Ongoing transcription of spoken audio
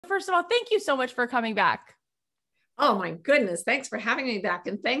first of all, thank you so much for coming back. Oh my goodness. Thanks for having me back.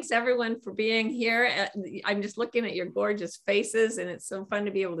 And thanks everyone for being here. I'm just looking at your gorgeous faces and it's so fun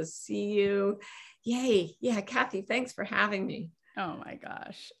to be able to see you. Yay. Yeah. Cathy, thanks for having me. Oh my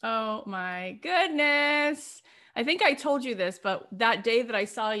gosh. Oh my goodness. I think I told you this, but that day that I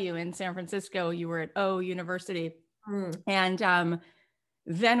saw you in San Francisco, you were at O University. And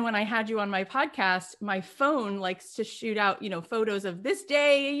then when I had you on my podcast, my phone likes to shoot out, photos of this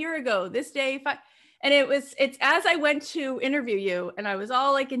day a year ago, this day. And it's as I went to interview you and I was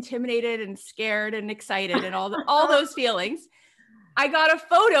all like intimidated and scared and excited and all those feelings. I got a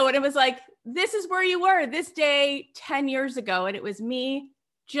photo and it was like, this is where you were this day 10 years ago. And it was me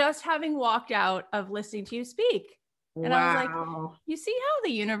just having walked out of listening to you speak. And I was like, you see how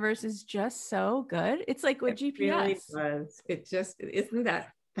the universe is just so good? It's like with GPS. Really was. It just, isn't that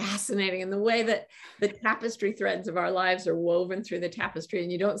fascinating? And the way that the tapestry threads of our lives are woven through the tapestry,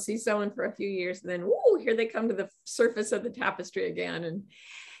 and you don't see someone for a few years, and then, whoo, here they come to the surface of the tapestry again. And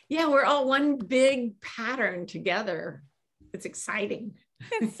yeah, we're all one big pattern together. It's exciting.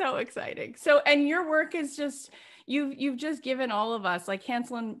 It's so exciting. So, and your work is just, you've just given all of us, like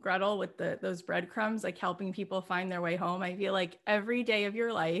Hansel and Gretel with those breadcrumbs, like helping people find their way home. I feel like every day of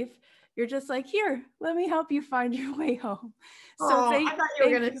your life, you're just like, here, let me help you find your way home. So I thought you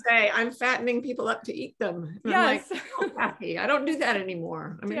were going to say, I'm fattening people up to eat them. And yes. I'm like, oh, Cathy, I don't do that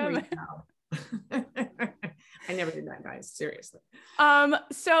anymore. I'm going to read now. I never did that, guys. Seriously.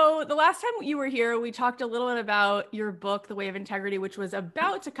 So the last time you were here, we talked a little bit about your book, The Way of Integrity, which was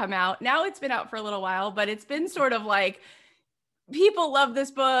about to come out. Now it's been out for a little while, but it's been sort of like, people love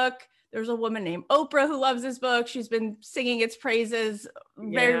this book. There's a woman named Oprah who loves this book. She's been singing its praises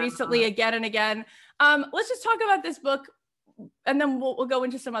very recently, again and again. Let's just talk about this book and then we'll go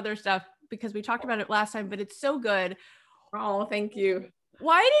into some other stuff because we talked about it last time, but it's so good. Oh, thank you.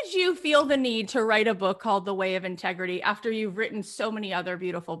 Why did you feel the need to write a book called The Way of Integrity after you've written so many other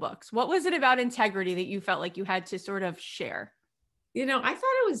beautiful books? What was it about integrity that you felt like you had to sort of share? I thought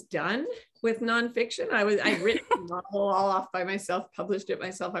I was done with nonfiction. I'd written a novel all off by myself, published it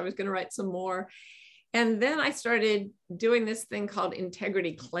myself. I was going to write some more. And then I started doing this thing called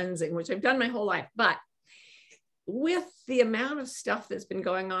integrity cleansing, which I've done my whole life. But with the amount of stuff that's been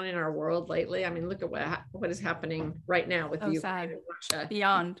going on in our world lately, I mean, look at what is happening right now with Ukraine and Russia.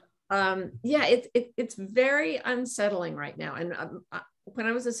 Beyond. It's very unsettling right now. And when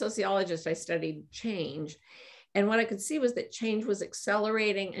I was a sociologist, I studied change. And what I could see was that change was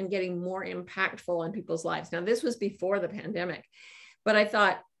accelerating and getting more impactful on people's lives. Now, this was before the pandemic, but I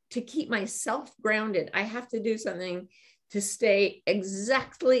thought to keep myself grounded, I have to do something to stay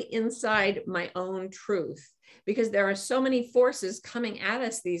exactly inside my own truth, because there are so many forces coming at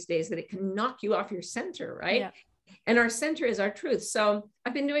us these days that it can knock you off your center, right? Yeah. And our center is our truth. So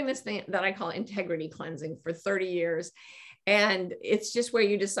I've been doing this thing that I call integrity cleansing for 30 years. And it's just where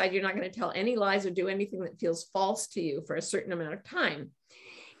you decide you're not going to tell any lies or do anything that feels false to you for a certain amount of time.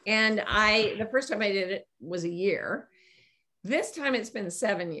 And the first time I did it was a year. This time it's been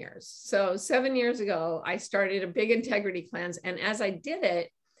 7 years. So 7 years ago, I started a big integrity cleanse. And as I did it,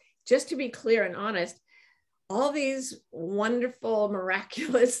 just to be clear and honest, all these wonderful,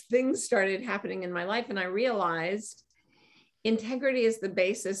 miraculous things started happening in my life. And I realized integrity is the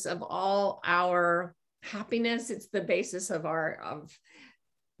basis of all our happiness. It's the basis of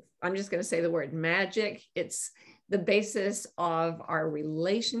I'm just going to say the word magic. It's the basis of our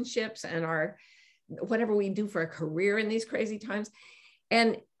relationships and whatever we do for a career in these crazy times.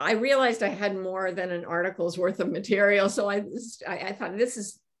 And I realized I had more than an article's worth of material. So I thought, this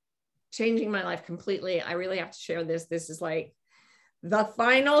is changing my life completely. I really have to share this. This is like the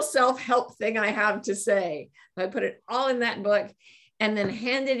final self-help thing I have to say. I put it all in that book and then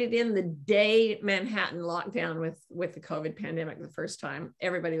handed it in the day Manhattan locked down with the COVID pandemic the first time.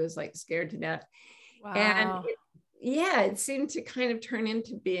 Everybody was like scared to death. Wow. And it seemed to kind of turn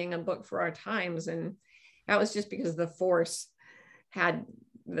into being a book for our times. And that was just because the force had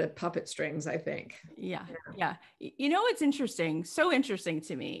the puppet strings, I think. Yeah. What's interesting, so interesting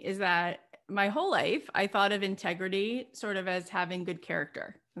to me, is that my whole life, I thought of integrity sort of as having good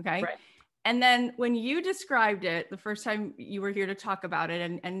character. Okay. Right. And then when you described it, the first time you were here to talk about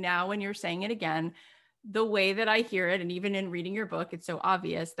it, and now when you're saying it again, the way that I hear it, and even in reading your book, it's so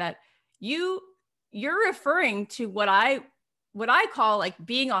obvious that you're referring to what I call like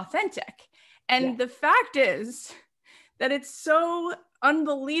being authentic. And the fact is that it's so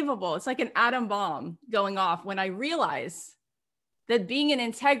unbelievable. It's like an atom bomb going off when I realize that being in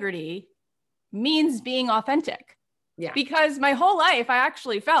integrity means being authentic. Yeah. Because my whole life, I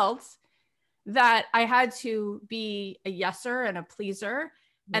actually felt that I had to be a yeser and a pleaser.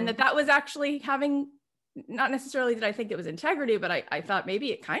 And that was actually having, not necessarily that I think it was integrity, but I thought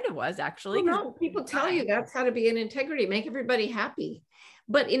maybe it kind of was actually. Well, no, people tell you that's how to be in integrity, make everybody happy.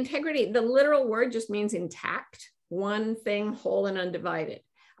 But integrity, the literal word just means intact, one thing, whole and undivided.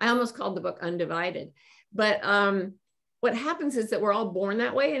 I almost called the book Undivided. But what happens is that we're all born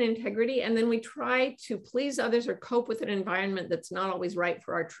that way in integrity. And then we try to please others or cope with an environment that's not always right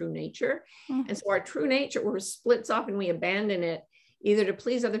for our true nature. And so our true nature, where it splits off and we abandon it, either to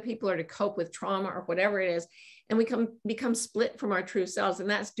please other people or to cope with trauma or whatever it is. And we become split from our true selves. And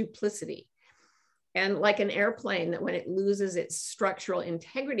that's duplicity. And like an airplane, that when it loses its structural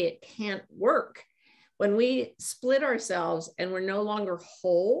integrity, it can't work. When we split ourselves and we're no longer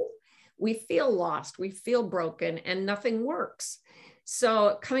whole, we feel lost, we feel broken, and nothing works.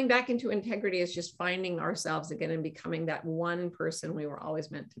 So coming back into integrity is just finding ourselves again and becoming that one person we were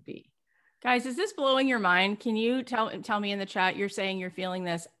always meant to be. Guys, is this blowing your mind? Can you tell me in the chat, you're saying you're feeling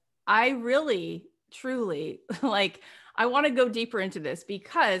this? I really, truly, like, I want to go deeper into this,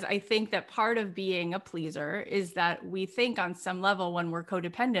 because I think that part of being a pleaser is that we think on some level, when we're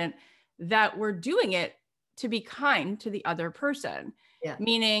codependent, that we're doing it to be kind to the other person. Yeah.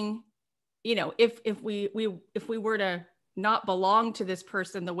 Meaning, you know, if we were to not belong to this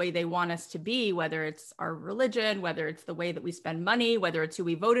person the way they want us to be, whether it's our religion, whether it's the way that we spend money, whether it's who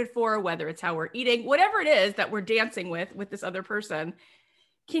we voted for, whether it's how we're eating, whatever it is that we're dancing with this other person,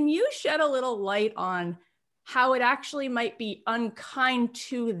 can you shed a little light on how it actually might be unkind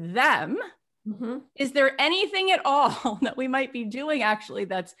to them? Mm-hmm. Is there anything at all that we might be doing actually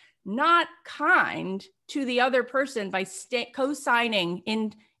that's not kind to the other person by co-signing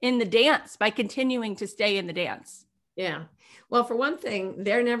in the dance, by continuing to stay in the dance? Yeah. Well, for one thing,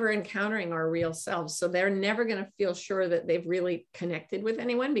 they're never encountering our real selves. So they're never going to feel sure that they've really connected with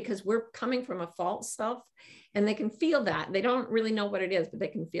anyone, because we're coming from a false self and they can feel that. They don't really know what it is, but they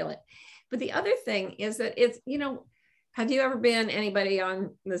can feel it. But the other thing is that it's, you know, have you ever been, anybody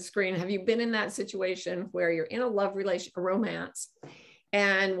on the screen, have you been in that situation where you're in a love relationship, a romance,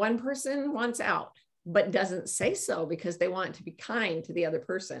 and one person wants out, but doesn't say so because they want to be kind to the other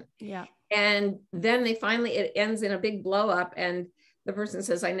person? Yeah. And then it ends in a big blow up. And the person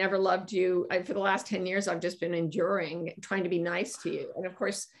says, I never loved you. For the last 10 years, I've just been enduring, trying to be nice to you. And of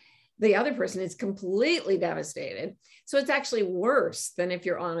course, the other person is completely devastated. So it's actually worse than if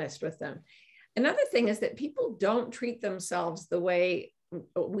you're honest with them. Another thing is that people don't treat themselves the way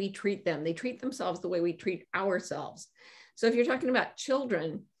we treat them. They treat themselves the way we treat ourselves. So if you're talking about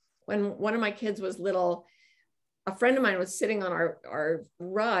children, when one of my kids was little, a friend of mine was sitting on our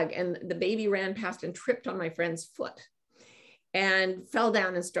rug, and the baby ran past and tripped on my friend's foot and fell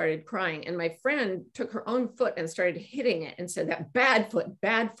down and started crying. And my friend took her own foot and started hitting it and said, that bad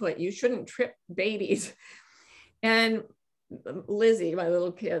foot, you shouldn't trip babies. And Lizzie, my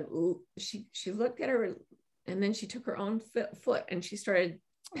little kid, she looked at her, and then she took her own foot and she started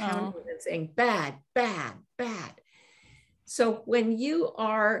pounding it and saying, bad. So when you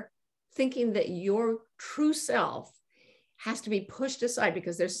are thinking that your true self has to be pushed aside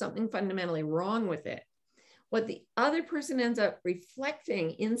because there's something fundamentally wrong with it, what the other person ends up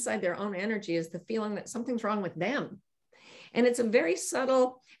reflecting inside their own energy is the feeling that something's wrong with them. And it's a very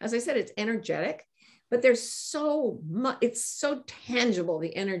subtle, as I said, it's energetic, but there's so much, it's so tangible,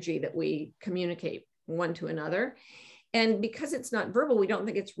 the energy that we communicate one to another. And because it's not verbal, we don't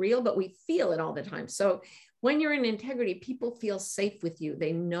think it's real, but we feel it all the time. So when you're in integrity, people feel safe with you.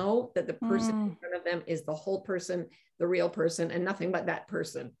 They know that the person in front of them is the whole person, the real person, and nothing but that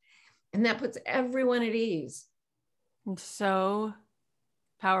person. And that puts everyone at ease. It's so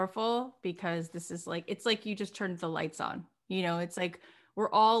powerful, because this is like, it's like you just turned the lights on. You know, it's like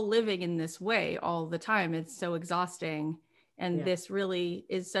we're all living in this way all the time. It's so exhausting. And this really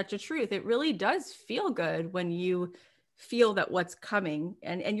is such a truth. It really does feel good when you feel that what's coming.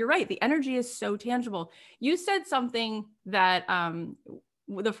 And you're right, the energy is so tangible. You said something that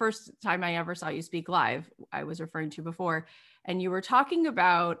the first time I ever saw you speak live, I was referring to before, and you were talking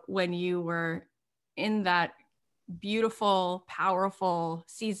about when you were in that beautiful, powerful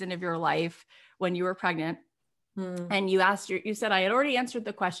season of your life when you were pregnant. And you said, I had already answered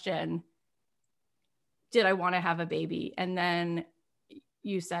the question, did I want to have a baby? And then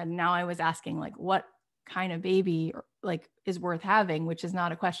you said, now I was asking, like, what kind of baby like is worth having, which is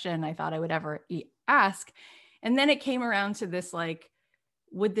not a question I thought I would ever ask. And then it came around to this, like,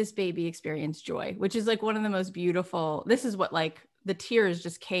 would this baby experience joy, which is like one of the most beautiful, this is what, like, the tears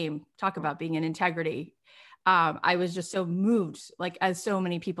just came, talk about being in integrity. I was just so moved, like, as so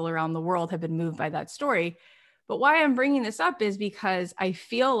many people around the world have been moved by that story. But why I'm bringing this up is because I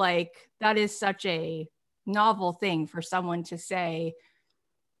feel like that is such a novel thing for someone to say,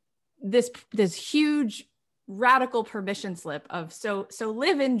 this huge radical permission slip of so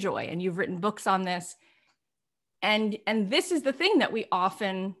live in joy. And you've written books on this. And this is the thing that we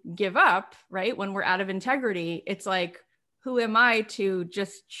often give up, right? When we're out of integrity, it's like, who am I to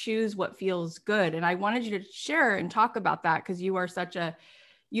just choose what feels good? And I wanted you to share and talk about that, because you are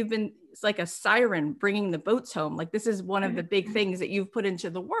you've been, it's like a siren bringing the boats home. Like, this is one of the big things that you've put into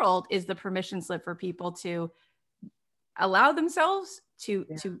the world, is the permission slip for people to allow themselves to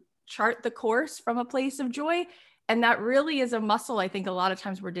chart the course from a place of joy. And that really is a muscle I think a lot of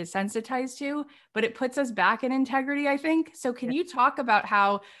times we're desensitized to, but it puts us back in integrity, I think. So can you talk about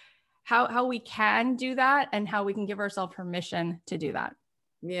how we can do that, and how we can give ourselves permission to do that?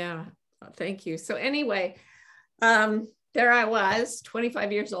 Yeah, thank you. So anyway, there I was,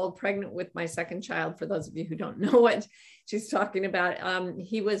 25 years old, pregnant with my second child. For those of you who don't know what she's talking about,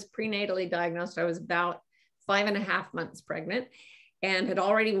 he was prenatally diagnosed. I was about 5.5 months pregnant, and had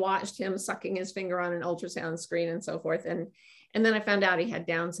already watched him sucking his finger on an ultrasound screen and so forth. And then I found out he had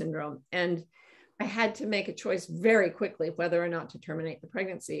Down syndrome, and I had to make a choice very quickly whether or not to terminate the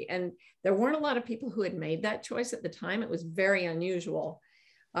pregnancy. And there weren't a lot of people who had made that choice at the time. It was very unusual.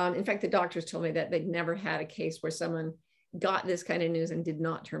 In fact, the doctors told me that they'd never had a case where someone got this kind of news and did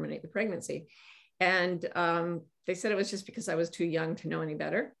not terminate the pregnancy. And they said it was just because I was too young to know any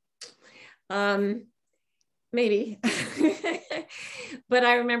better. Maybe. But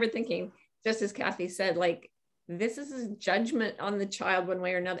I remember thinking, just as Cathy said, like, this is a judgment on the child one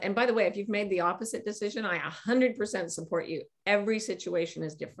way or another. And by the way, if you've made the opposite decision, I 100% support you. Every situation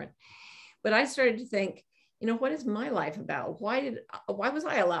is different. But I started to think, what is my life about? Why was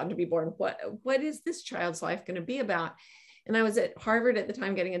I allowed to be born? What is this child's life going to be about? And I was at Harvard at the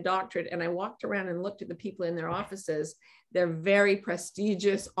time getting a doctorate, and I walked around and looked at the people in their offices, their very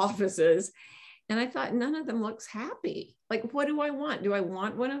prestigious offices. And I thought, none of them looks happy. Like, what do I want? Do I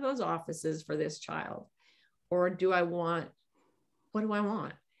want one of those offices for this child? Or what do I want?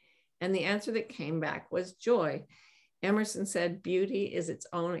 And the answer that came back was joy. Emerson said, beauty is its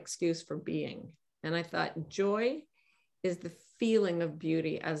own excuse for being. And I thought, joy is the feeling of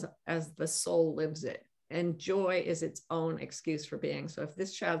beauty as the soul lives it. And joy is its own excuse for being. So if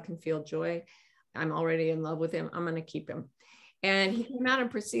this child can feel joy, I'm already in love with him. I'm going to keep him. And he came out and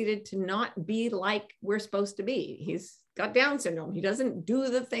proceeded to not be like we're supposed to be. He's got Down syndrome. He doesn't do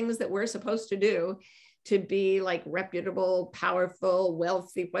the things that we're supposed to do to be like reputable, powerful,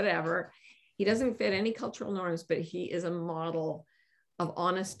 wealthy, whatever. He doesn't fit any cultural norms, but he is a model of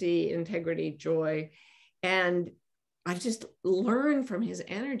honesty, integrity, joy. And I've just learned from his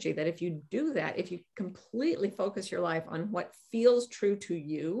energy that if you do that, if you completely focus your life on what feels true to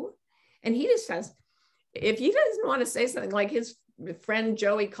you, and he just says, if he doesn't want to say something, like his friend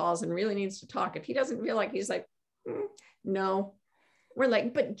Joey calls and really needs to talk, if he doesn't feel like, he's like, no, we're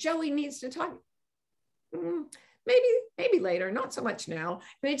like, but Joey needs to talk. Maybe later, not so much now.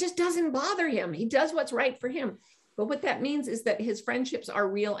 And it just doesn't bother him. He does what's right for him. But what that means is that his friendships are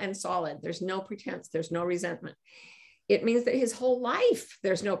real and solid. There's no pretense. There's no resentment. It means that his whole life,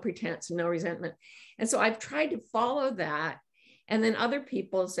 there's no pretense and no resentment. And so I've tried to follow that. And then other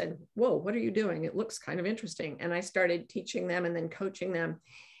people said, whoa, what are you doing? It looks kind of interesting. And I started teaching them and then coaching them.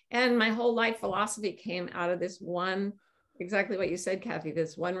 And my whole life philosophy came out of this one, exactly what you said, Cathy,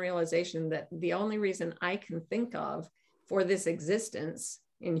 this one realization that the only reason I can think of for this existence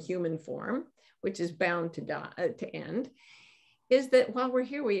in human form, which is bound to die, to end, is that while we're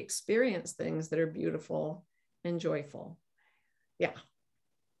here, we experience things that are beautiful and joyful. Yeah.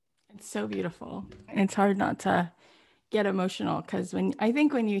 It's so beautiful. It's hard not to get emotional, because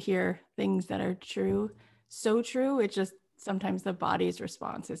when you hear things that are true, so true, it just, sometimes the body's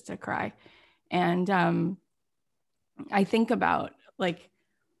response is to cry. And I think about, like,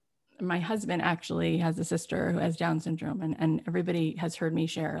 my husband actually has a sister who has Down syndrome, and everybody has heard me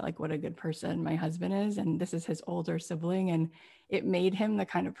share like what a good person my husband is. And this is his older sibling, and it made him the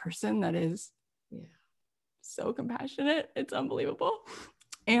kind of person that is so compassionate. It's unbelievable.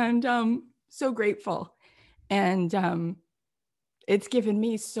 And so grateful. And it's given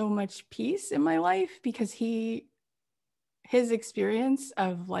me so much peace in my life, because his experience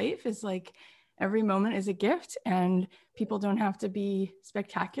of life is like, every moment is a gift, and people don't have to be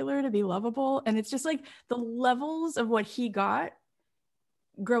spectacular to be lovable. And it's just like the levels of what he got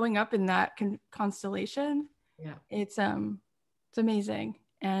growing up in that constellation. Yeah. It's amazing.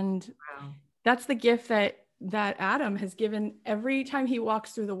 And wow. That's the gift that Adam has given every time he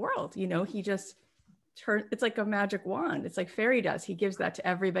walks through the world. He just it's like a magic wand. It's like fairy dust. He gives that to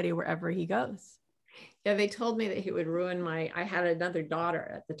everybody wherever he goes. Yeah, they told me that he would ruin I had another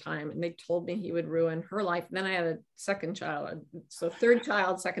daughter at the time, and they told me he would ruin her life. Then I had a second child. So third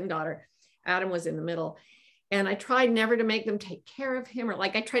child, second daughter. Adam was in the middle. And I tried never to make them take care of him, or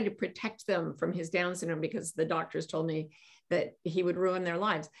like I tried to protect them from his Down syndrome because the doctors told me that he would ruin their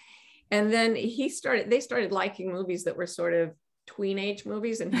lives. And then they started liking movies that were sort of tween-age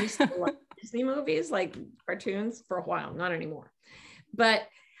movies, and he still liked Disney movies, like cartoons, for a while, not anymore. But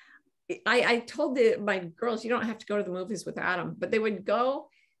I told my girls, you don't have to go to the movies with Adam, but they would go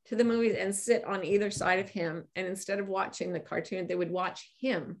to the movies and sit on either side of him. And instead of watching the cartoon, they would watch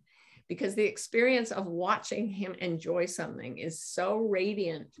him, because the experience of watching him enjoy something is so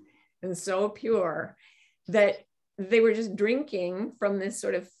radiant and so pure that they were just drinking from this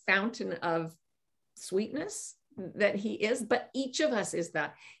sort of fountain of sweetness that he is. But each of us is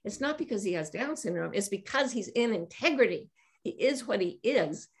that. It's not because he has Down syndrome, it's because he's in integrity. He is what he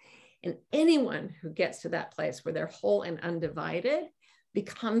is. And anyone who gets to that place where they're whole and undivided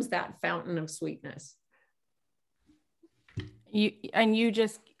becomes that fountain of sweetness.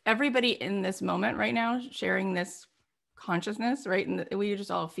 Everybody in this moment right now sharing this consciousness, right? And we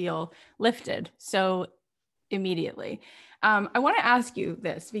just all feel lifted so immediately. I want to ask you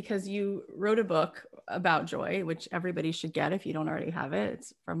this because you wrote a book about joy, which everybody should get if you don't already have it.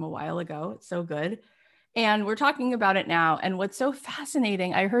 It's from a while ago. It's so good. And we're talking about it now. And what's so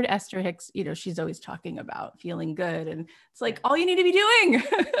fascinating, I heard Esther Hicks, she's always talking about feeling good. And it's like, all you need to be doing.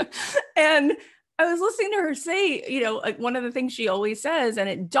 And I was listening to her say, like one of the things she always says, and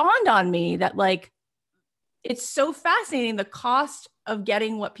it dawned on me that like, it's so fascinating. The cost of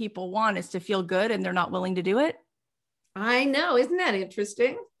getting what people want is to feel good, and they're not willing to do it. I know. Isn't that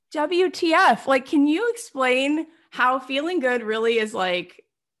interesting? WTF? Like, can you explain how feeling good really is like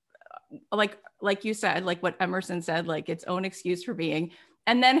you said, like what Emerson said, like its own excuse for being,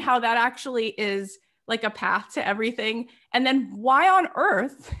 and then how that actually is like a path to everything. And then why on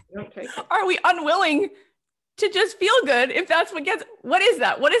earth are we unwilling to just feel good if that's what is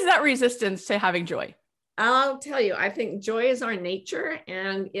that? What is that resistance to having joy? I'll tell you, I think joy is our nature.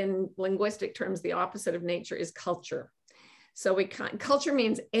 And in linguistic terms, the opposite of nature is culture. So culture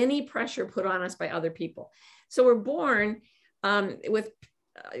means any pressure put on us by other people. So we're born with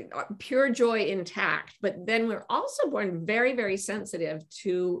pure joy intact, but then we're also born very, very sensitive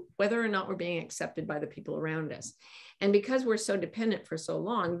to whether or not we're being accepted by the people around us. And because we're so dependent for so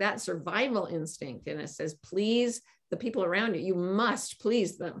long, that survival instinct in us says, please the people around you, you must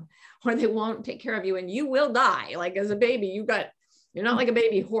please them or they won't take care of you and you will die. Like as a baby, you're not like a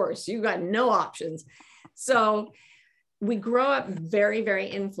baby horse, you got no options. So we grow up very, very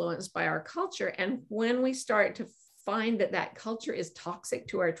influenced by our culture. And when we start to find that culture is toxic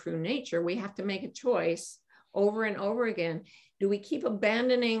to our true nature, we have to make a choice over and over again. Do we keep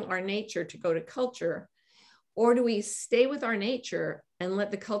abandoning our nature to go to culture, or do we stay with our nature and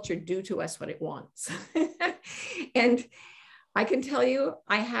let the culture do to us what it wants? And I can tell you,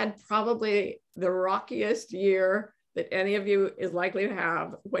 I had probably the rockiest year that any of you is likely to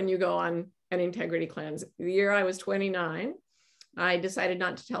have when you go on an integrity cleanse. The year I was 29, I decided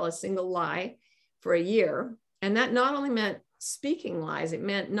not to tell a single lie for a year. And that not only meant speaking lies, it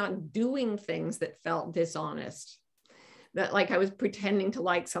meant not doing things that felt dishonest, that like I was pretending to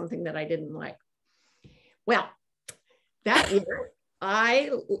like something that I didn't like. Well, that year,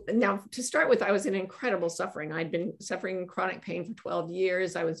 now to start with, I was in incredible suffering. I'd been suffering chronic pain for 12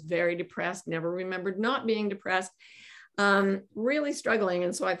 years. I was very depressed, never remembered not being depressed, really struggling.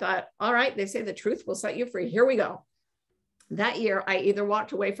 And so I thought, all right, they say the truth will set you free. Here we go. That year, I either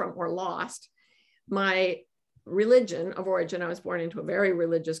walked away from or lost my religion of origin. I was born into a very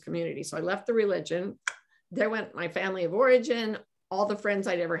religious community. So I left the religion. There went my family of origin, all the friends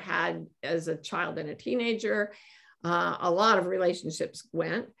I'd ever had as a child and a teenager. A lot of relationships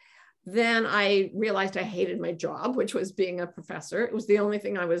went. Then I realized I hated my job, which was being a professor. It was the only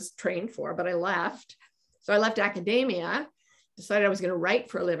thing I was trained for, but I left. So I left academia, decided I was going to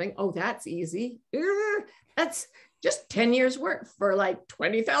write for a living. Oh, that's easy. That's just 10 years work for like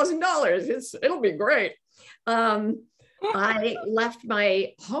 $20,000. It'll be great. I left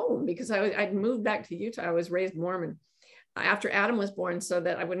my home because I'd moved back to Utah. I was raised Mormon after Adam was born so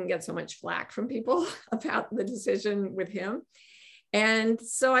that I wouldn't get so much flack from people about the decision with him. And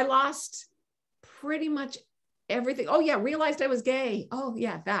so I lost pretty much everything. Oh yeah, realized I was gay. Oh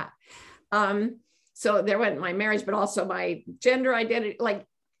yeah, that. So there went my marriage, but also my gender identity, like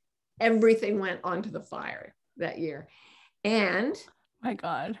everything went onto the fire that year. And my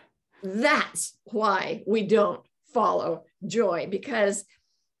God, that's why we don't follow joy, because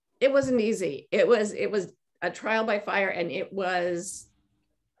it wasn't easy. It was a trial by fire, and it was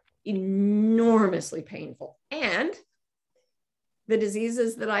enormously painful. And the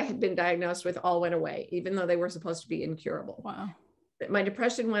diseases that I had been diagnosed with all went away, even though they were supposed to be incurable. Wow. My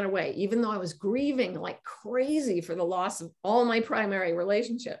depression went away, even though I was grieving like crazy for the loss of all my primary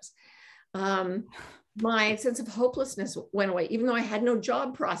relationships. My sense of hopelessness went away, even though I had no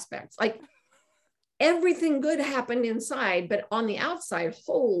job prospects. Like everything good happened inside, but on the outside,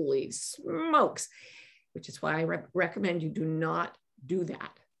 holy smokes, which is why I recommend you do not do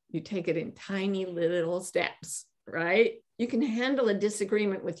that. You take it in tiny little steps, right? You can handle a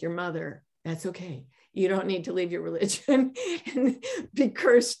disagreement with your mother. That's okay. You don't need to leave your religion and be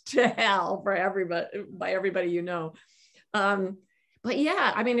cursed to hell for everybody, by everybody you know. But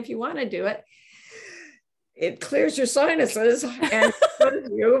yeah, I mean, if you want to do it, it clears your sinuses and shows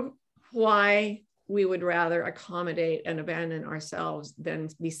you why we would rather accommodate and abandon ourselves than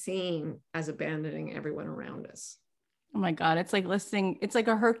be seen as abandoning everyone around us. Oh my God. It's like listening. It's like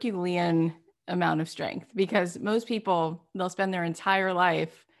a Herculean amount of strength, because most people, they'll spend their entire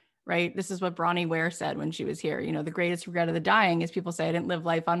life, right? This is what Bronnie Ware said when she was here. You know, the greatest regret of the dying is people say, I didn't live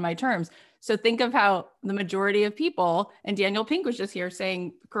life on my terms. So think of how the majority of people, and Daniel Pink was just here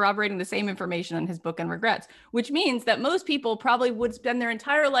saying, corroborating the same information in his book on regrets, which means that most people probably would spend their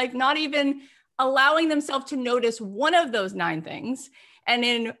entire life not even allowing themselves to notice one of those 9 things. And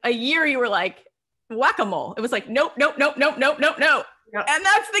in a year, you were like, whack-a-mole. It was like, nope, nope, nope, nope, nope, nope, nope. Yep. And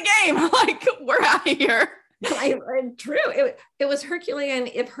that's the game. Like, we're out of here. True. It was Herculean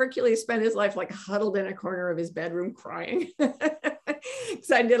if Hercules spent his life like huddled in a corner of his bedroom crying.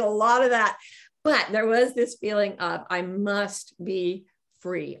 So I did a lot of that. But there was this feeling of, I must be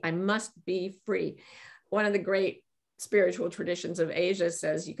free. I must be free. One of the great spiritual traditions of Asia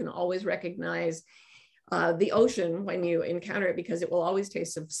says you can always recognize the ocean when you encounter it, because it will always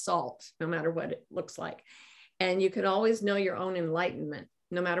taste of salt, no matter what it looks like. And you can always know your own enlightenment,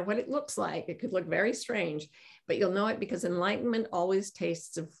 no matter what it looks like. It could look very strange, but you'll know it because enlightenment always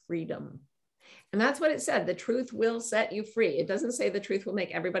tastes of freedom. And that's what it said. The truth will set you free. It doesn't say the truth will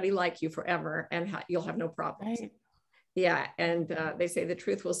make everybody like you forever and you'll have no problems. Right. Yeah. And they say the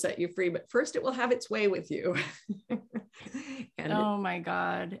truth will set you free, but first it will have its way with you. And oh my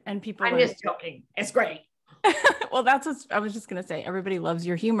God. And people, I'm just joking. It's great. Well, that's what I was just going to say. Everybody loves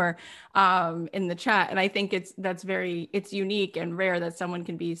your humor in the chat. And I think it's unique and rare that someone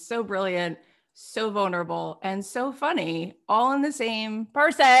can be so brilliant, so vulnerable, and so funny all in the same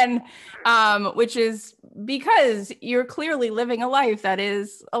person, which is because you're clearly living a life that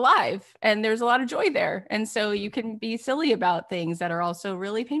is alive and there's a lot of joy there. And so you can be silly about things that are also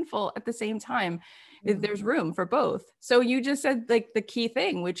really painful at the same time. Mm-hmm. There's room for both. So you just said like the key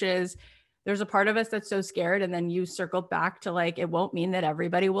thing, which is, there's a part of us that's so scared. And then you circled back to like, it won't mean that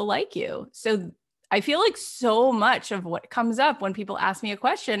everybody will like you. So I feel like so much of what comes up when people ask me a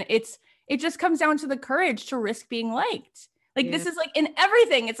question, it just comes down to the courage to risk being liked. Like, yeah. This is like in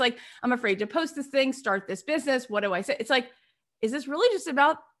everything. It's like, I'm afraid to post this thing, start this business. What do I say? It's like, is this really just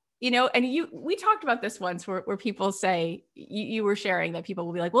about, and we talked about this once where people say, you were sharing that people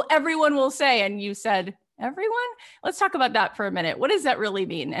will be like, well, everyone will say, and you said, everyone? Let's talk about that for a minute. What does that really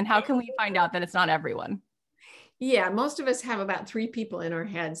mean? And how can we find out that it's not everyone? Yeah, most of us have about 3 people in our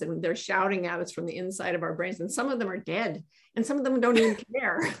heads and they're shouting at us from the inside of our brains. And some of them are dead and some of them don't even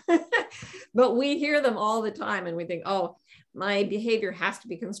care. But we hear them all the time and we think, oh, my behavior has to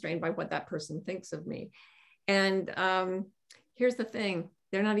be constrained by what that person thinks of me. And here's the thing.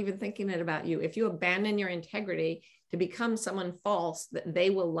 They're not even thinking it about you. If you abandon your integrity to become someone false that they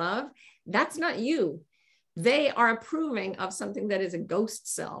will love, that's not you. They are approving of something that is a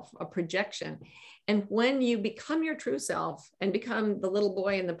ghost self, a projection. And when you become your true self and become the little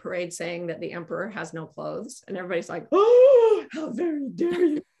boy in the parade saying that the emperor has no clothes, and everybody's like, oh, how very dare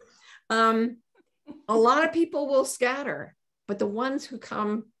you. A lot of people will scatter, but the ones who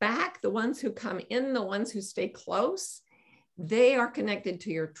come back, the ones who come in, the ones who stay close, they are connected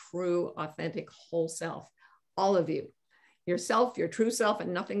to your true, authentic, whole self, all of you. Yourself, your true self,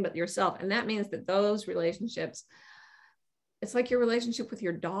 and nothing but yourself. And that means that those relationships, it's like your relationship with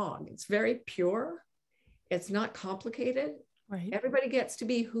your dog. It's very pure. It's not complicated. Right. Everybody gets to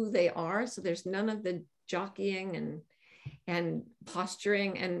be who they are. So there's none of the jockeying and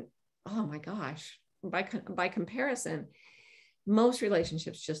posturing. And oh my gosh, by comparison, most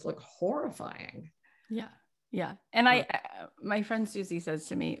relationships just look horrifying. Yeah. Yeah. And my friend Susie says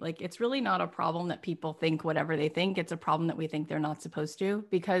to me, like, it's really not a problem that people think whatever they think. It's a problem that we think they're not supposed to,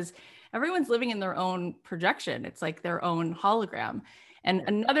 because everyone's living in their own projection. It's like their own hologram. And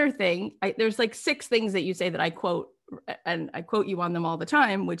another thing, there's like 6 things that you say that I quote, and I quote you on them all the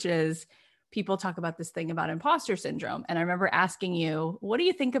time, which is, people talk about this thing about imposter syndrome. And I remember asking you, what do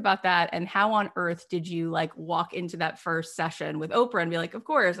you think about that? And how on earth did you like walk into that first session with Oprah and be like, of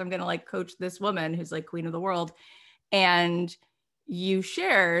course, I'm going to like coach this woman who's like queen of the world. And you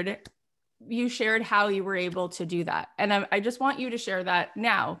shared how you were able to do that. And I just want you to share that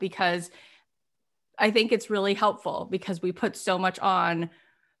now, because I think it's really helpful, because we put so much on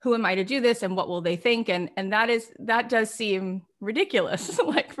who am I to do this and what will they think? And that does seem ridiculous.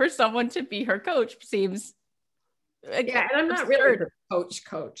 Like for someone to be her coach seems yeah, and I'm not really her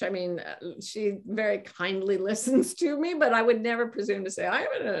coach. I mean, she very kindly listens to me, but I would never presume to say, I'm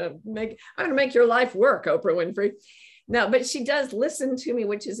going to make your life work, Oprah Winfrey. No, but she does listen to me,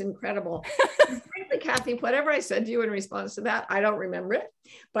 which is incredible. Frankly, Cathy, whatever I said to you in response to that, I don't remember it,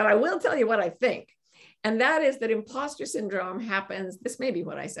 but I will tell you what I think. And that is that imposter syndrome happens. This may be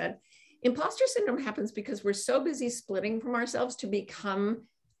what I said. Imposter syndrome happens because we're so busy splitting from ourselves to become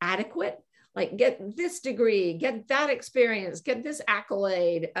adequate, like get this degree, get that experience, get this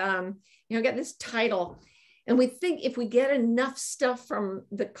accolade, get this title. And we think if we get enough stuff from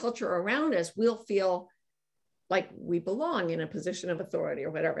the culture around us, we'll feel like we belong in a position of authority or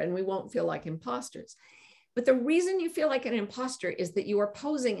whatever, and we won't feel like imposters. But the reason you feel like an imposter is that you are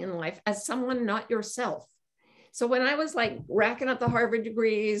posing in life as someone not yourself. So when I was like racking up the Harvard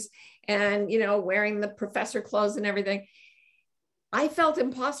degrees and, wearing the professor clothes and everything, I felt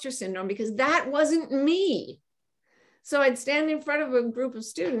imposter syndrome because that wasn't me. So I'd stand in front of a group of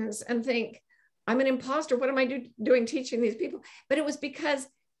students and think, I'm an imposter. What am I doing teaching these people? But it was because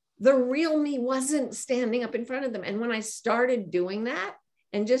the real me wasn't standing up in front of them. And when I started doing that,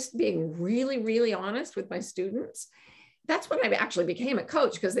 and just being really, really honest with my students, that's when I actually became a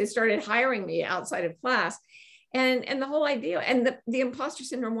coach, because they started hiring me outside of class. And the whole idea, and the imposter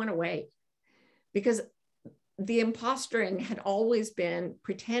syndrome went away, because the impostering had always been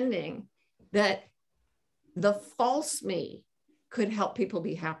pretending that the false me could help people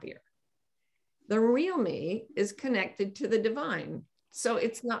be happier. The real me is connected to the divine. So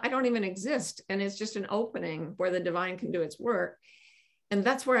it's not, I don't even exist. And it's just an opening where the divine can do its work. And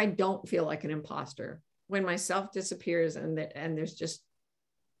that's where I don't feel like an imposter, when my self disappears and there's just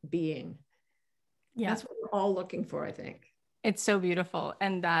being. Yeah. That's what we're all looking for, I think. It's so beautiful.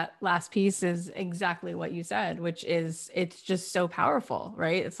 And that last piece is exactly what you said, which is, it's just so powerful,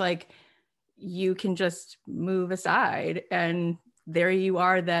 right? It's like you can just move aside and there you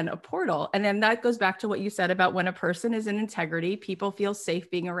are, then a portal. And then that goes back to what you said about when a person is in integrity, people feel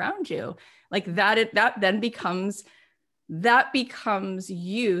safe being around you. Like that then becomes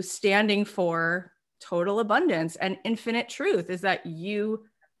you standing for total abundance and infinite truth, is that you're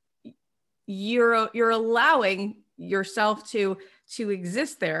allowing yourself to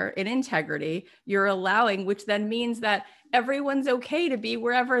exist there in integrity. You're allowing, which then means that everyone's okay to be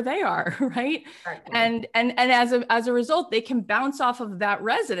wherever they are, right? Exactly. And as a result, they can bounce off of that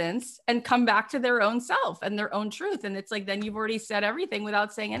resonance and come back to their own self and their own truth. And it's like, then you've already said everything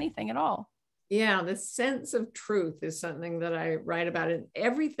without saying anything at all. Yeah, the sense of truth is something that I write about. And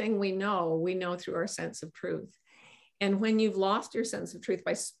everything we know through our sense of truth. And when you've lost your sense of truth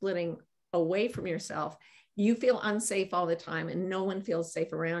by splitting away from yourself, you feel unsafe all the time and no one feels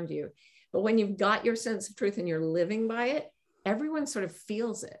safe around you. But when you've got your sense of truth and you're living by it, everyone sort of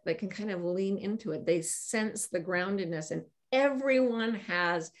feels it. They can kind of lean into it. They sense the groundedness, and everyone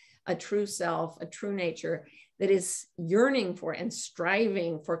has a true self, a true nature that is yearning for and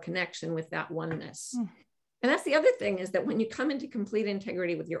striving for connection with that oneness. And that's the other thing, is that when you come into complete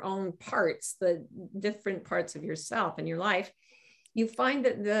integrity with your own parts, the different parts of yourself and your life, you find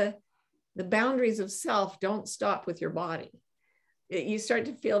that the boundaries of self don't stop with your body. You start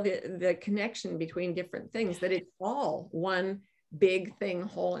to feel the connection between different things, that it's all one big thing,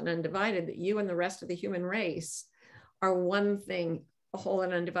 whole and undivided, that you and the rest of the human race are one thing, whole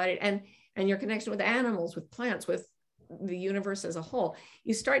and undivided. And your connection with animals, with plants, with the universe as a whole,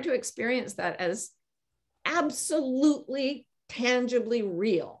 you start to experience that as absolutely tangibly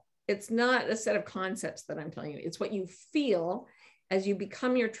real. It's not a set of concepts that I'm telling you. It's what you feel as you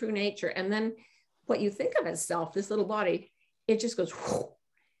become your true nature. And then what you think of as self, this little body, it just goes, whoosh,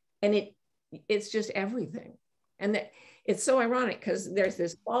 and it's just everything. And that it's so ironic, because there's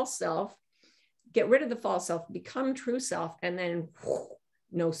this false self, get rid of the false self, become true self, and then whoosh,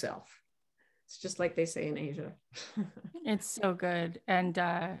 no self. It's just like they say in Asia. It's so good. And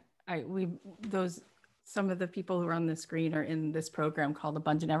some of the people who are on the screen are in this program called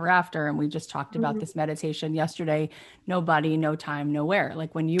Abundant Ever After. And we just talked about this meditation yesterday. No body, no time, nowhere.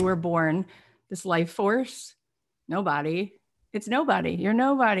 Like when you were born, this life force, nobody, it's nobody, you're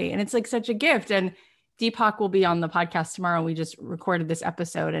nobody. And it's like such a gift. And Deepak will be on the podcast tomorrow. We just recorded this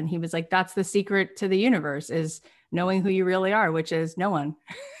episode and he was like, that's the secret to the universe, is knowing who you really are, which is no one.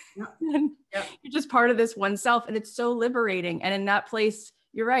 Yep. Yep. You're just part of this one self. And it's so liberating. And in that place,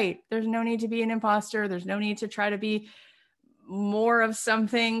 you're right. There's no need to be an imposter. There's no need to try to be more of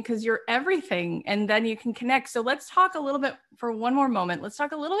something, because you're everything, and then you can connect. So let's talk a little bit for one more moment. Let's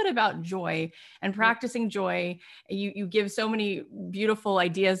talk a little bit about joy and practicing joy. You give so many beautiful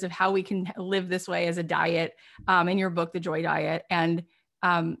ideas of how we can live this way as a diet in your book, The Joy Diet. And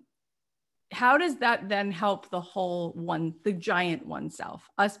how does that then help the whole one, the giant oneself,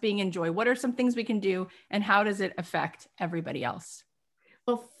 us being in joy? What are some things we can do, and how does it affect everybody else?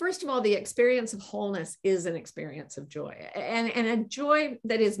 Well, first of all, the experience of wholeness is an experience of joy, and a joy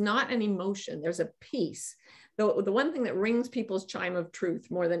that is not an emotion. There's a peace. The one thing that rings people's chime of truth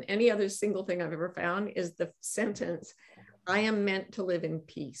more than any other single thing I've ever found is the sentence, I am meant to live in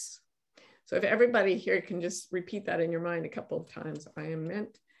peace. So if everybody here can just repeat that in your mind a couple of times, I am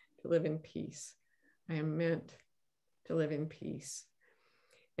meant to live in peace. I am meant to live in peace.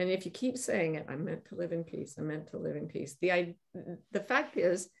 And if you keep saying it, I'm meant to live in peace. I'm meant to live in peace. The fact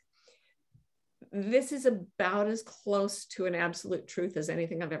is, this is about as close to an absolute truth as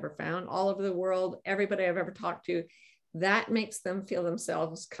anything I've ever found. All over the world, everybody I've ever talked to, that makes them feel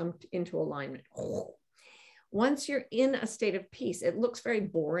themselves come into alignment. Once you're in a state of peace, it looks very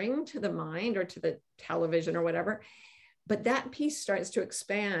boring to the mind or to the television or whatever, but that peace starts to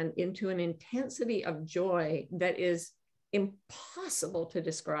expand into an intensity of joy that is impossible to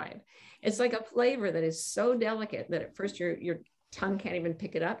describe. It's like a flavor that is so delicate that at first your tongue can't even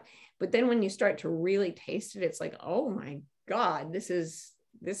pick it up. But then when you start to really taste it, it's like, oh my God, this is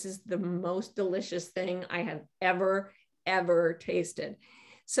the most delicious thing I have ever tasted.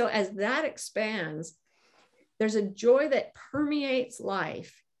 So as that expands, there's a joy that permeates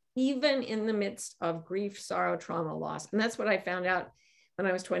life, even in the midst of grief, sorrow, trauma, loss. And that's what I found out when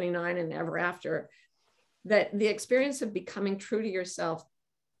I was 29 and ever after, that the experience of becoming true to yourself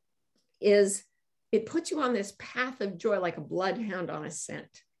it puts you on this path of joy like a bloodhound on a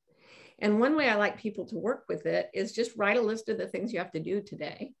scent. And one way I like people to work with it is just write a list of the things you have to do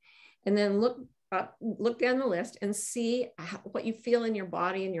today, and then look down the list and see what you feel in your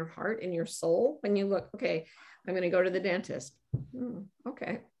body and your heart and your soul when you look, okay, I'm going to go to the dentist.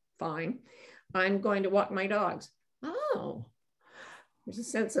 Okay, fine. I'm going to walk my dogs. Oh, there's a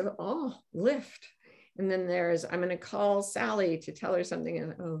sense of, lift. And then I'm going to call Sally to tell her something.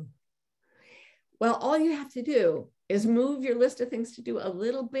 And well, all you have to do is move your list of things to do a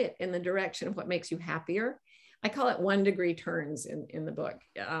little bit in the direction of what makes you happier. I call it 1 degree turns in the book.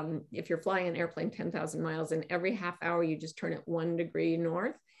 If you're flying an airplane 10,000 miles and every half hour you just turn it 1 degree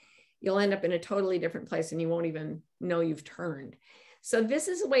north, you'll end up in a totally different place and you won't even know you've turned. So this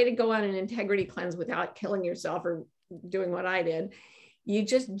is a way to go on an integrity cleanse without killing yourself or doing what I did. You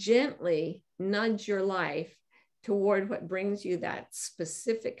just gently nudge your life toward what brings you that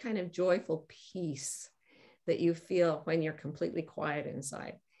specific kind of joyful peace that you feel when you're completely quiet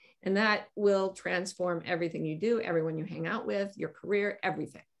inside. And that will transform everything you do, everyone you hang out with, your career,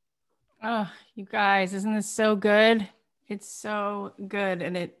 everything. Oh, you guys, isn't this so good? It's so good.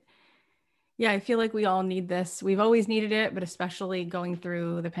 And I feel like we all need this. We've always needed it, but especially going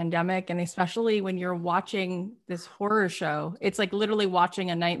through the pandemic, and especially when you're watching this horror show, it's like literally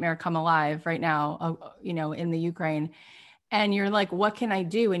watching a nightmare come alive right now, in the Ukraine. And you're like, what can I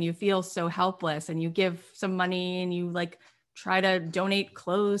do? And you feel so helpless, and you give some money and you like try to donate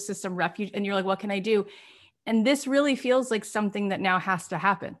clothes to some refuge. And you're like, what can I do? And this really feels like something that now has to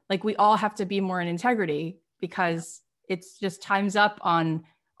happen. Like we all have to be more in integrity, because it's just time's up on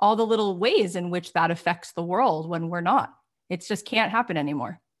all the little ways in which that affects the world when we're not. It just can't happen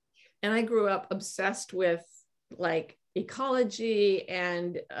anymore. And I grew up obsessed with like ecology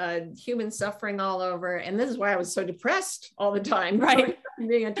and human suffering all over. And this is why I was so depressed all the time. Right.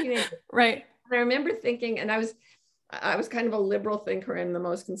 Being a teenager. Right. And I remember thinking, and I was kind of a liberal thinker in the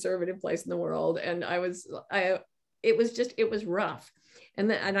most conservative place in the world. And it was rough.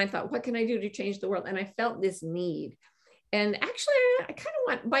 And I thought, what can I do to change the world? And I felt this need. And actually, I kind of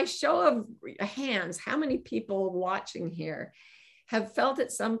want, by show of hands, how many people watching here have felt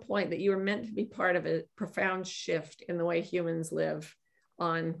at some point that you were meant to be part of a profound shift in the way humans live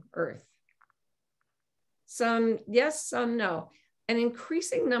on Earth? Some yes, some no. An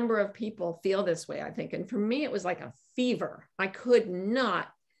increasing number of people feel this way, I think. And for me, it was like a fever. I could not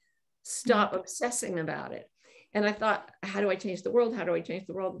stop obsessing about it. And I thought, how do I change the world? How do I change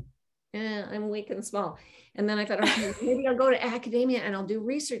the world? I'm weak and small. And then I thought, okay, maybe I'll go to academia and I'll do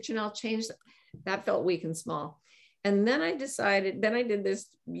research and I'll change. That felt weak and small. And then I did this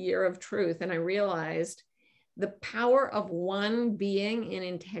year of truth, and I realized the power of one being in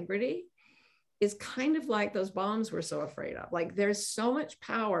integrity is kind of like those bombs we're so afraid of. Like, there's so much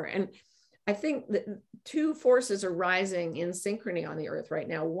power. And I think that two forces are rising in synchrony on the earth right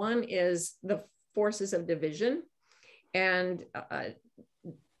now. One is the forces of division and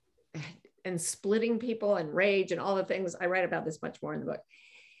splitting people and rage and all the things. I write about this much more in the book.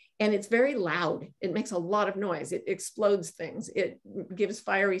 And it's very loud. It makes a lot of noise. It explodes things. It gives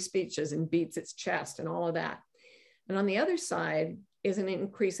fiery speeches and beats its chest and all of that. And on the other side is an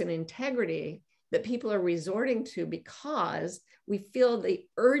increase in integrity that people are resorting to because we feel the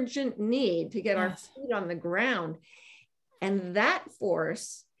urgent need to get our feet on the ground. And that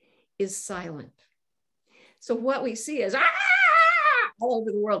force is silent. So what we see is all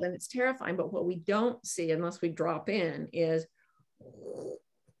over the world, and it's terrifying. But what we don't see, unless we drop in, is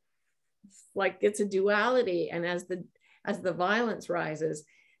like it's a duality. And as the violence rises,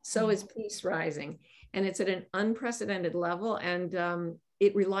 so is peace rising. And it's at an unprecedented level. And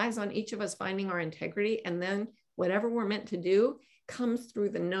it relies on each of us finding our integrity. And then whatever we're meant to do comes through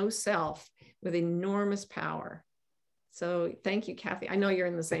the no self with enormous power. So thank you, Cathy. I know you're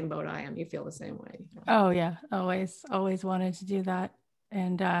in the same boat I am. You feel the same way. Oh yeah. Always wanted to do that.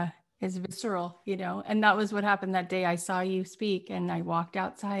 And it's visceral, you know, and that was what happened that day I saw you speak, and I walked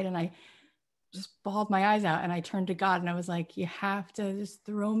outside and I just bawled my eyes out, and I turned to God and I was like, you have to just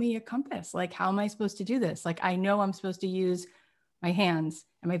throw me a compass. Like, how am I supposed to do this? Like, I know I'm supposed to use my hands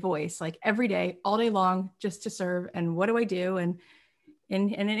and my voice, like every day, all day long, just to serve. And what do I do? And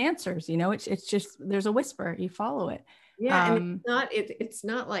it answers, you know, it's just, there's a whisper, you follow it. Yeah. And it's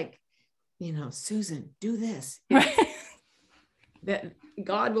not like, you know, Susan, do this. That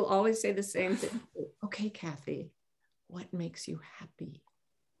God will always say the same thing. Okay, Cathy, what makes you happy?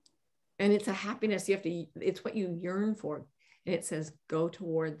 And it's a happiness it's what you yearn for. And it says, go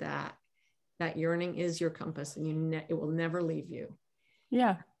toward that. That yearning is your compass, and it will never leave you.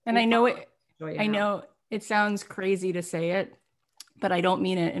 Yeah. And I know it sounds crazy to say it, but I don't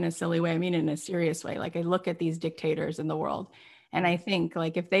mean it in a silly way. I mean it in a serious way. Like, I look at these dictators in the world, and I think,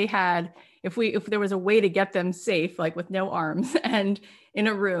 like, if there was a way to get them safe, like with no arms and in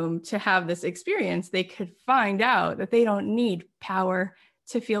a room to have this experience, they could find out that they don't need power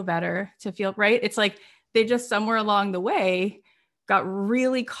to feel better, to feel right. It's like they just somewhere along the way got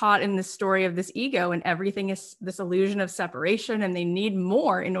really caught in the story of this ego, and everything is this illusion of separation, and they need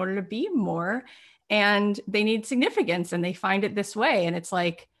more in order to be more, and they need significance, and they find it this way. And it's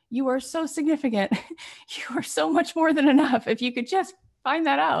like, you are so significant. You are so much more than enough. If you could just find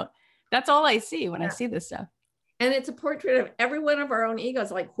that out. That's all I see when I see this stuff. And it's a portrait of every one of our own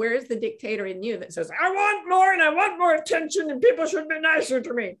egos. Like, where's the dictator in you that says, I want more and I want more attention and people should be nicer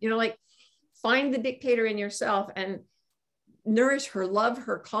to me? You know, like, find the dictator in yourself and nourish her, love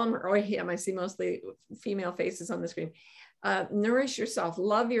her, calm her, or him. I see mostly female faces on the screen. Nourish yourself,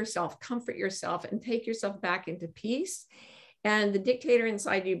 love yourself, comfort yourself, and take yourself back into peace. And the dictator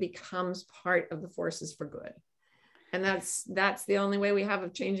inside you becomes part of the forces for good. And that's the only way we have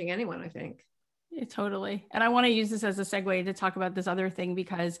of changing anyone, I think. Yeah, totally. And I want to use this as a segue to talk about this other thing,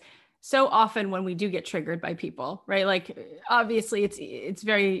 because so often when we do get triggered by people, right? Like, obviously it's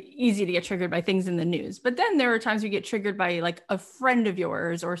very easy to get triggered by things in the news, but then there are times you get triggered by like a friend of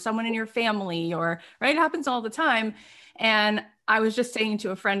yours or someone in your family, or right. It happens all the time. And I was just saying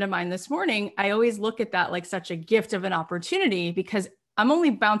to a friend of mine this morning, I always look at that like such a gift of an opportunity, because I'm only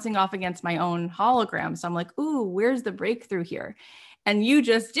bouncing off against my own hologram. So I'm like, ooh, where's the breakthrough here? And you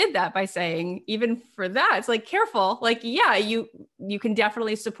just did that by saying, even for that, it's like, careful. Like, yeah, you can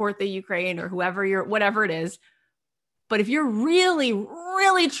definitely support the Ukraine or whatever it is. But if you're really,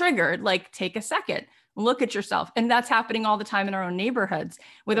 really triggered, like, take a second, look at yourself. And that's happening all the time in our own neighborhoods,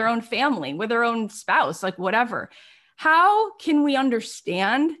 with our own family, with our own spouse, like whatever. How can we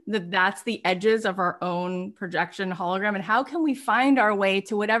understand that that's the edges of our own projection hologram? And how can we find our way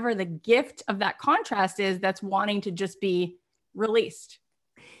to whatever the gift of that contrast is that's wanting to just be released?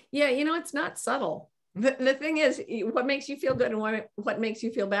 Yeah, you know, it's not subtle. The thing is, what makes you feel good and what makes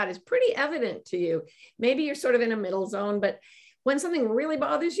you feel bad is pretty evident to you. Maybe you're sort of in a middle zone, but when something really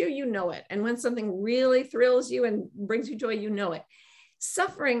bothers you, you know it. And when something really thrills you and brings you joy, you know it.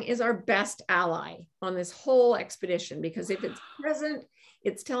 Suffering is our best ally on this whole expedition, because if it's present,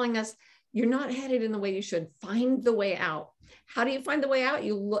 it's telling us you're not headed in the way you should. Find the way out. How do you find the way out?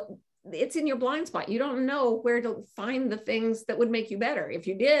 You look, it's in your blind spot. You don't know where to find the things that would make you better. If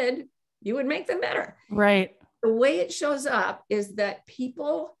you did, you would make them better. Right. The way it shows up is that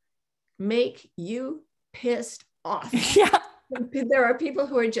people make you pissed off. Yeah. There are people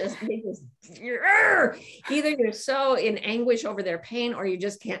who are just either you're so in anguish over their pain or you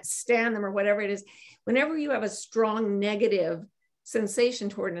just can't stand them or whatever it is. Whenever you have a strong negative sensation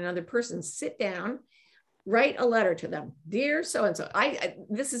toward another person, sit down, write a letter to them. Dear so-and-so,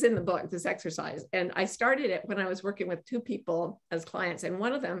 this is in the book, this exercise. And I started it when I was working with 2 people as clients, and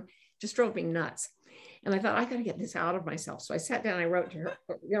one of them just drove me nuts. And I thought, I got to get this out of myself. So I sat down, I wrote to her,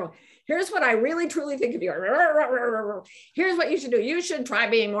 here's what I really, truly think of you. Here's what you should do. You should try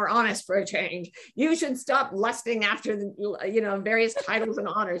being more honest for a change. You should stop lusting after the, various titles and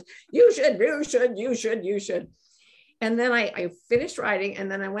honors. You should. And then I finished writing, and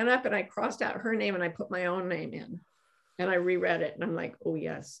then I went up and I crossed out her name and I put my own name in, and I reread it, and I'm like, oh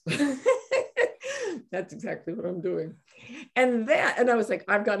yes, that's exactly what I'm doing. And I was like,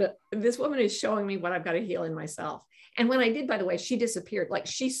 this woman is showing me what I've got to heal in myself. And when I did, by the way, she disappeared. Like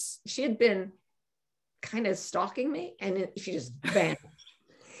she had been kind of stalking me, and she just vanished.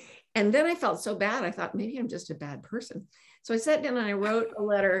 And then I felt so bad. I thought, maybe I'm just a bad person. So I sat down and I wrote a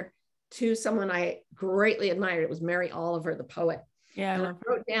letter to someone I greatly admired. It was Mary Oliver, the poet. Yeah. And I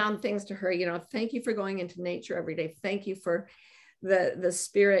wrote down things to her, thank you for going into nature every day. Thank you for the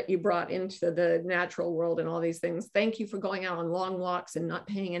spirit you brought into the natural world and all these things. Thank you for going out on long walks and not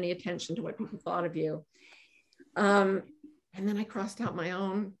paying any attention to what people thought of you. And then I crossed out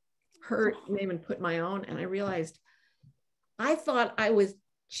her name and put my own. And I realized I thought I was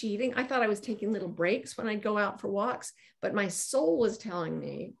cheating. I thought I was taking little breaks when I'd go out for walks, but my soul was telling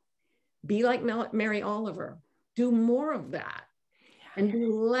me, be like Mary Oliver, do more of that and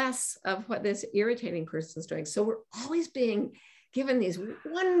do less of what this irritating person's doing. So we're always being given these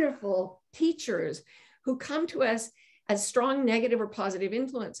wonderful teachers who come to us as strong negative or positive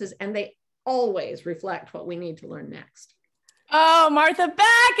influences, and they always reflect what we need to learn next. Oh, Martha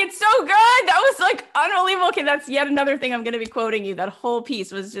Beck, it's so good. That was like unbelievable. Okay, that's yet another thing I'm going to be quoting you. That whole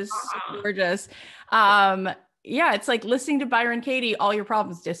piece was just so gorgeous. Yeah, it's like listening to Byron Katie, all your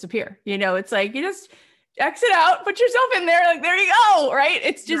problems disappear. It's like you just exit out, put yourself in there, like there you go, right?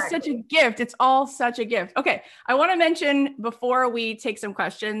 It's just such a gift. It's all such a gift. Okay, I want to mention before we take some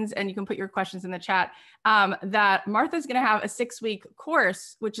questions, and you can put your questions in the chat, that Martha's going to have a 6-week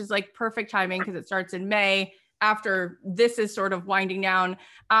course, which is like perfect timing because it starts in May. After this is sort of winding down,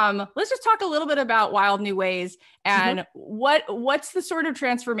 let's just talk a little bit about Wild New Ways and what's the sort of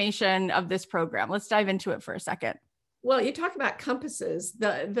transformation of this program. Let's dive into it for a second. Well, you talk about compasses.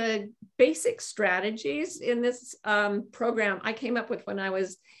 The basic strategies in this program I came up with when I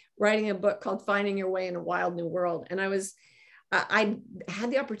was writing a book called Finding Your Way in a Wild New World. And I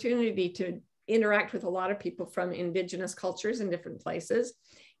had the opportunity to interact with a lot of people from indigenous cultures in different places.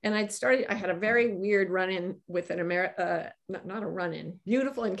 And I had a very weird run-in with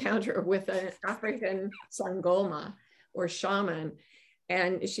beautiful encounter with an African Sangoma or shaman.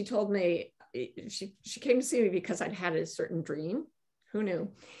 And she told me, she came to see me because I'd had a certain dream. Who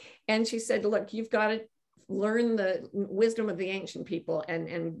knew? And she said, look, you've got to learn the wisdom of the ancient people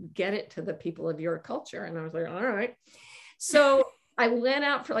and get it to the people of your culture. And I was like, all right. So I went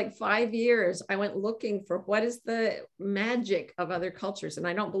out for like 5 years. I went looking for what is the magic of other cultures. And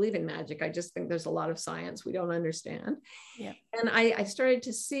I don't believe in magic. I just think there's a lot of science we don't understand. Yeah. And I started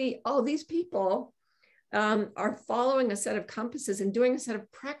to see, these people are following a set of compasses and doing a set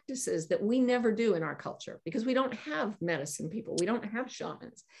of practices that we never do in our culture because we don't have medicine people. We don't have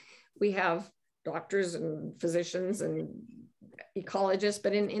shamans. We have doctors and physicians and ecologists,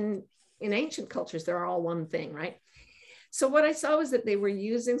 but in ancient cultures, they're all one thing, right? So what I saw was that they were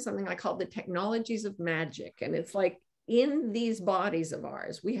using something I call the technologies of magic. And it's like in these bodies of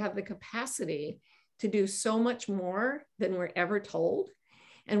ours, we have the capacity to do so much more than we're ever told.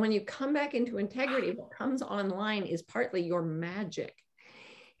 And when you come back into integrity, what comes online is partly your magic.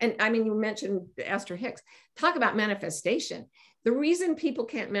 And I mean, you mentioned Esther Hicks, talk about manifestation. The reason people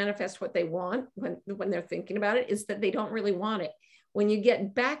can't manifest what they want when they're thinking about it is that they don't really want it. When you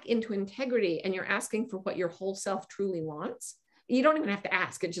get back into integrity and you're asking for what your whole self truly wants, you don't even have to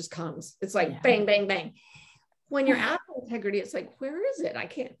ask, it just comes. It's like bang, bang, bang. When you're out of integrity, it's like, where is it? I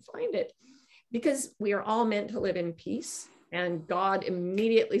can't find it. Because we are all meant to live in peace. And God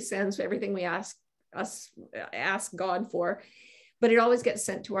immediately sends everything we ask God for, but it always gets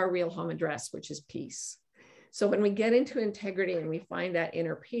sent to our real home address, which is peace. So when we get into integrity and we find that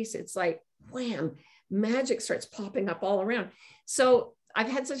inner peace, it's like, wham, magic starts popping up all around. So I've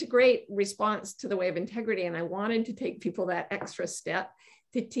had such a great response to the way of integrity, and I wanted to take people that extra step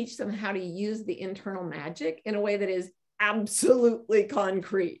to teach them how to use the internal magic in a way that is absolutely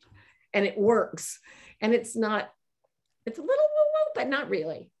concrete, and it works. And it's a little woo-woo, but not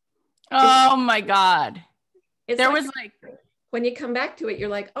really. Oh my God. There was like when you come back to it, you're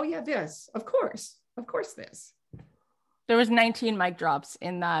like, oh yeah, this, of course this. There was 19 mic drops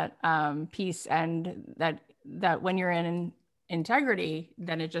in that piece, and that when you're in integrity,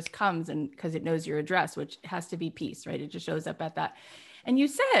 then it just comes, and because it knows your address, which has to be peace, right? It just shows up at that. And you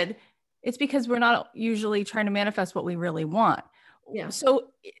said it's because we're not usually trying to manifest what we really want. Yeah. So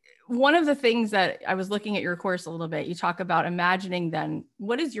one of the things that I was looking at your course a little bit, you talk about imagining then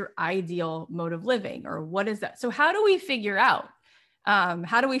what is your ideal mode of living, or what is that? So how do we figure out,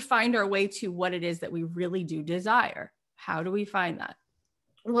 how do we find our way to what it is that we really do desire? How do we find that?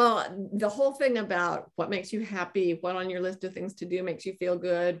 Well, the whole thing about what makes you happy, what on your list of things to do makes you feel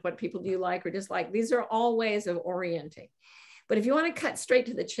good, what people do you like or dislike, these are all ways of orienting. But if you want to cut straight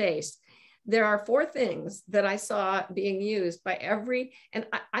to the chase, there are 4 things that I saw being used by and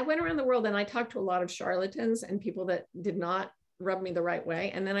I went around the world and I talked to a lot of charlatans and people that did not rub me the right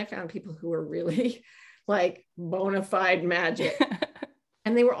way. And then I found people who were really like bona fide magic.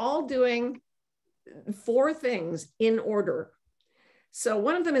 And they were all doing 4 things in order. So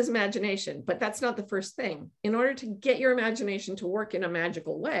one of them is imagination, but that's not the first thing. In order to get your imagination to work in a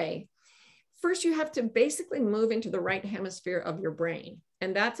magical way, first you have to basically move into the right hemisphere of your brain.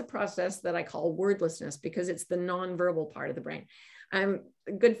 And that's a process that I call wordlessness, because it's the nonverbal part of the brain. I'm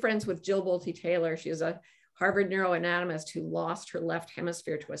good friends with Jill Bolte-Taylor. She is a Harvard neuroanatomist who lost her left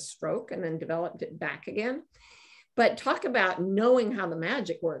hemisphere to a stroke and then developed it back again. But talk about knowing how the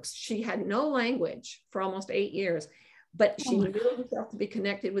magic works. She had no language for almost 8 years, but she knew herself to be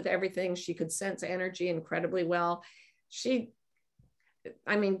connected with everything. She could sense energy incredibly well. Keep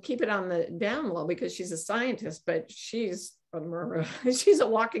it on the down low because she's a scientist, but she's a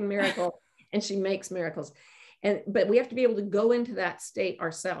walking miracle, and she makes miracles. But we have to be able to go into that state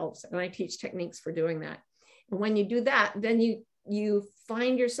ourselves. And I teach techniques for doing that. And when you do that, then you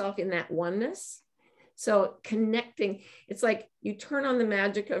find yourself in that oneness. So connecting, it's like you turn on the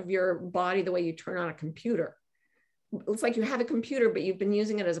magic of your body the way you turn on a computer. It's like you have a computer, but you've been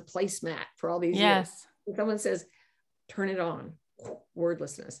using it as a placemat for all these years. And someone says, turn it on,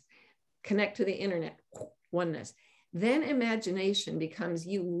 wordlessness. Connect to the internet, oneness. Then imagination becomes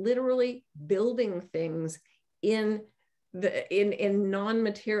you literally building things in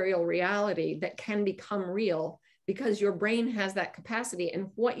non-material reality that can become real, because your brain has that capacity.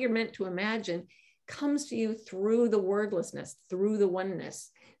 And what you're meant to imagine comes to you through the wordlessness, through the oneness.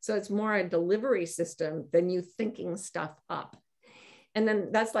 So it's more a delivery system than you thinking stuff up. And then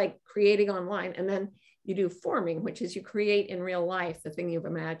that's like creating online. And then you do forming, which is you create in real life the thing you've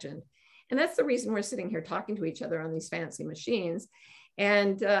imagined. And that's the reason we're sitting here talking to each other on these fancy machines.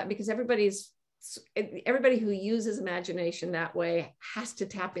 And because everybody who uses imagination that way has to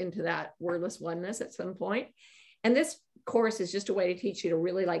tap into that wordless oneness at some point. And this course is just a way to teach you to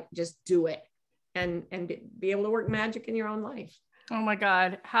really just do it and be able to work magic in your own life. Oh my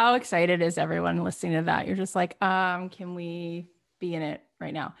God. How excited is everyone listening to that? You're just like, can we be in it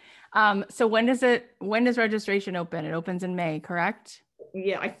right now? So when does registration open? It opens in May, correct?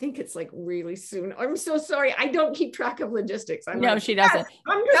 Yeah, I think it's like really soon. I'm so sorry. I don't keep track of logistics. She doesn't.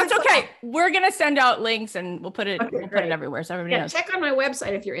 That's okay. We're going to send out links and we'll put it everywhere so everybody knows. Check on my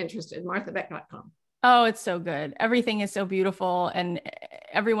website if you're interested, marthabeck.com. Oh, it's so good. Everything is so beautiful. And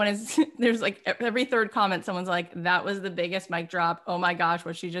there's like every third comment, someone's like, that was the biggest mic drop. Oh my gosh,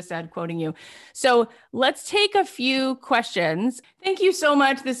 what she just said, quoting you. So let's take a few questions. Thank you so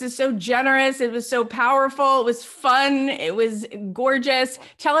much. This is so generous. It was so powerful. It was fun. It was gorgeous.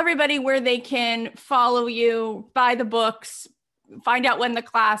 Tell everybody where they can follow you, buy the books, find out when the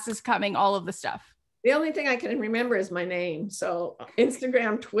class is coming, all of the stuff. The only thing I can remember is my name. So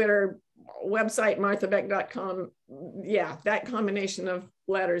Instagram, Twitter, website, marthabeck.com. Yeah, that combination of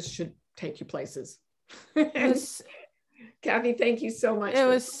letters should take you places. Cathy, thank you so much. It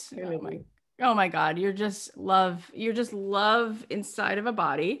was, oh my God, you're just love inside of a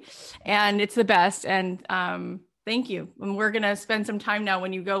body, and it's the best. And thank you. And we're going to spend some time now.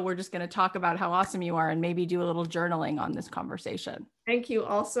 When you go, we're just going to talk about how awesome you are and maybe do a little journaling on this conversation. Thank you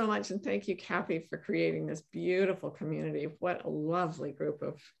all so much. And thank you, Cathy, for creating this beautiful community. What a lovely group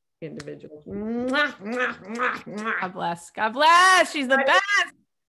of individuals. God bless. God bless. She's the best.